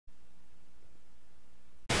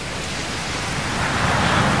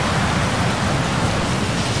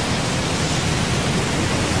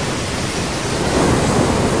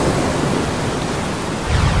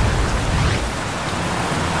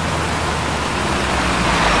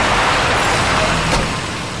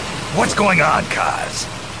What's going on, Kaz?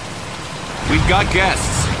 We've got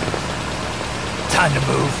guests. Time to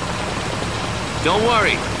move. Don't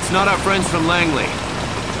worry, it's not our friends from Langley.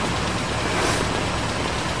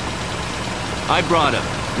 I brought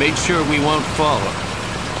him. Made sure we won't follow.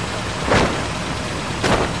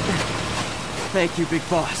 Thank you, Big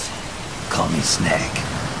Boss. Call me Snake.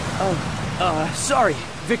 Sorry,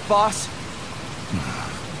 Vic Boss.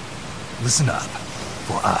 Listen up.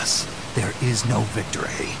 For us, there is no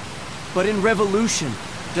victory. But in Revolution,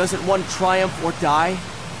 doesn't one triumph or die?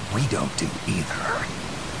 We don't do either.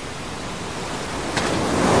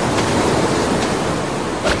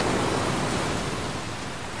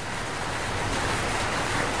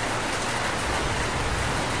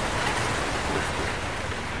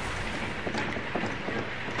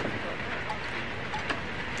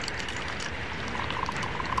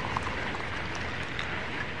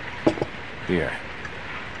 Here.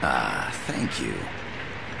 Thank you.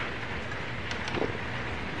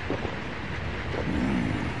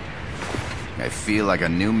 I feel like a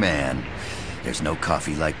new man. There's no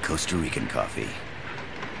coffee like Costa Rican coffee.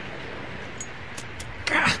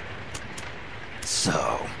 So,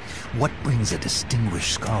 what brings a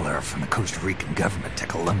distinguished scholar from the Costa Rican government to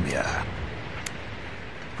Colombia?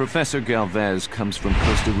 Professor Galvez comes from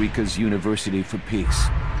Costa Rica's University for Peace.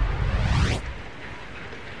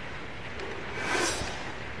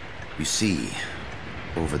 You see,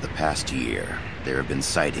 over the past year, there have been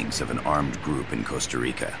sightings of an armed group in Costa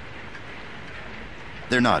Rica.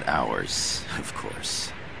 They're not ours, of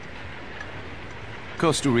course.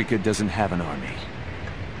 Costa Rica doesn't have an army.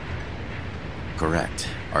 Correct.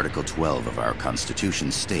 Article 12 of our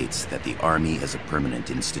Constitution states that the Army as a permanent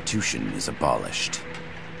institution is abolished.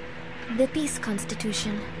 The Peace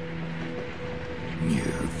Constitution. You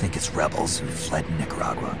think it's rebels who fled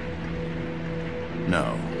Nicaragua?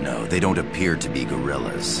 No, they don't appear to be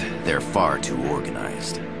guerrillas. They're far too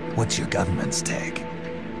organized. What's your government's take?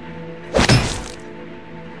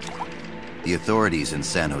 The authorities in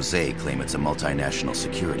San Jose claim it's a multinational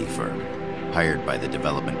security firm, hired by the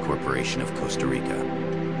Development Corporation of Costa Rica.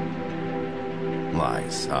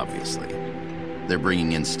 Lies, obviously. They're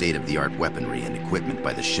bringing in state-of-the-art weaponry and equipment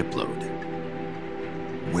by the shipload.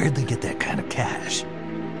 Where'd they get that kind of cash?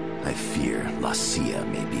 I fear La CIA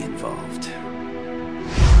may be involved.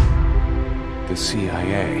 The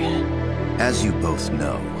CIA. As you both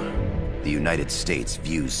know, the United States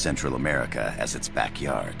views Central America as its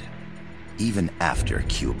backyard. Even after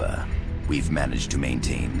Cuba, we've managed to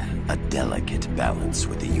maintain a delicate balance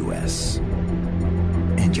with the U.S.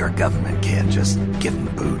 And your government can't just give them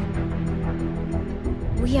the boot?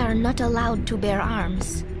 We are not allowed to bear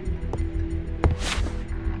arms.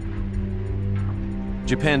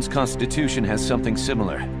 Japan's constitution has something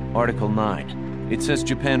similar. Article 9. It says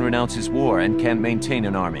Japan renounces war and can't maintain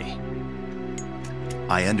an army.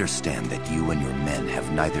 I understand that you and your men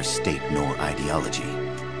have neither state nor ideology.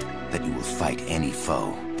 That you will fight any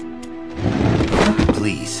foe.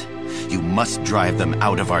 Please, you must drive them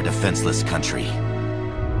out of our defenseless country.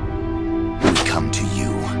 We come to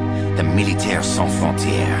you, the Militaires Sans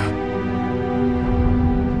Frontières.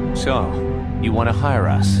 So, you want to hire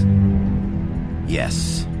us?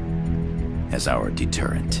 Yes, as our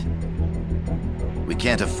deterrent. We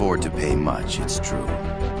can't afford to pay much, it's true.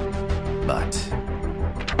 But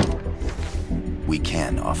we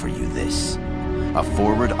can offer you this. A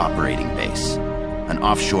forward operating base. An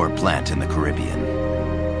offshore plant in the Caribbean.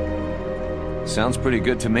 Sounds pretty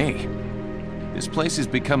good to me. This place is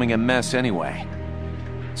becoming a mess anyway.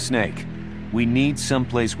 Snake, we need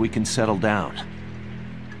someplace we can settle down.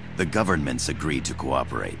 The government's agreed to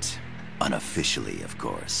cooperate. Unofficially, of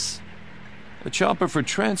course. A chopper for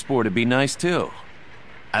transport would be nice too.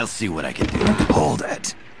 I'll see what I can do. Hold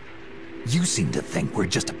it. You seem to think we're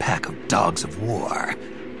just a pack of dogs of war.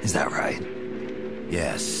 Is that right?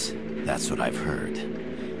 Yes, that's what I've heard.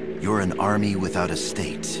 You're an army without a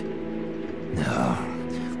state. No,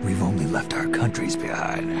 we've only left our countries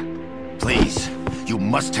behind. Please, you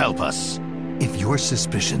must help us. If your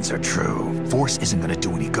suspicions are true, force isn't gonna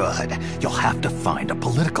do any good. You'll have to find a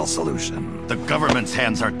political solution. The government's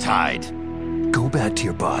hands are tied. Go back to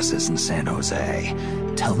your bosses in San Jose.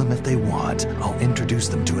 Tell them if they want, I'll introduce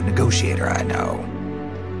them to a negotiator I know.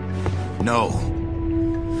 No.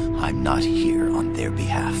 I'm not here on their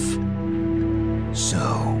behalf. So,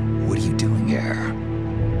 what are you doing here?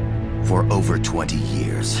 For over 20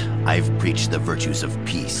 years, I've preached the virtues of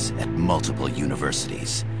peace at multiple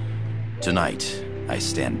universities. Tonight, I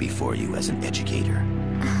stand before you as an educator.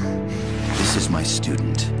 This is my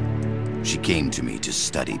student. She came to me to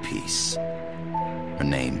study peace. Her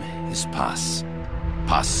name is Paz.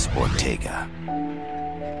 Paz Ortega.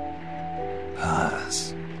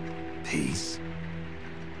 Paz. Peace.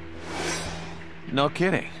 No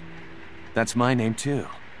kidding. That's my name too.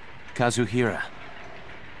 Kazuhira.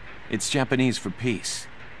 It's Japanese for peace.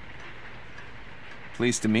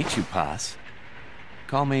 Pleased to meet you, Paz.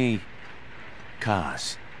 Call me...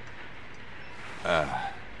 Kaz.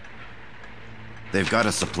 They've got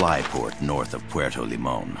a supply port north of Puerto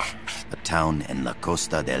Limon, a town in la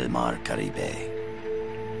Costa del Mar Caribe.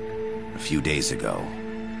 A few days ago,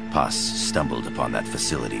 Paz stumbled upon that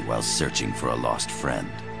facility while searching for a lost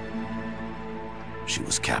friend. She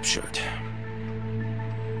was captured.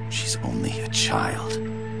 She's only a child,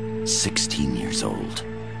 16 years old.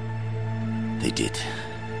 They did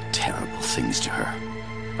terrible things to her,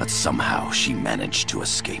 but somehow she managed to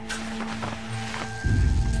escape.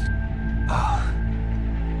 Oh.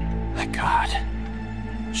 Thank God.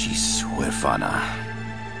 She's huérfana.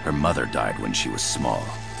 Her mother died when she was small,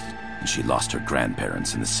 and she lost her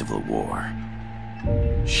grandparents in the Civil War.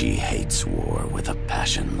 She hates war with a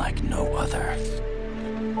passion like no other.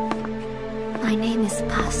 My name is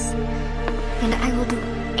Paz, and I will do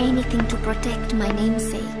anything to protect my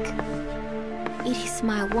namesake. It is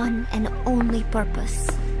my one and only purpose.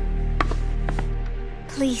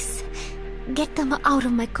 Please, get them out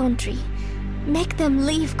of my country. Make them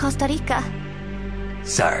leave Costa Rica.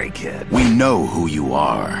 Sorry, kid. We know who you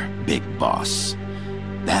are, Big Boss.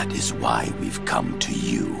 That is why we've come to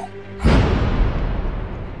you.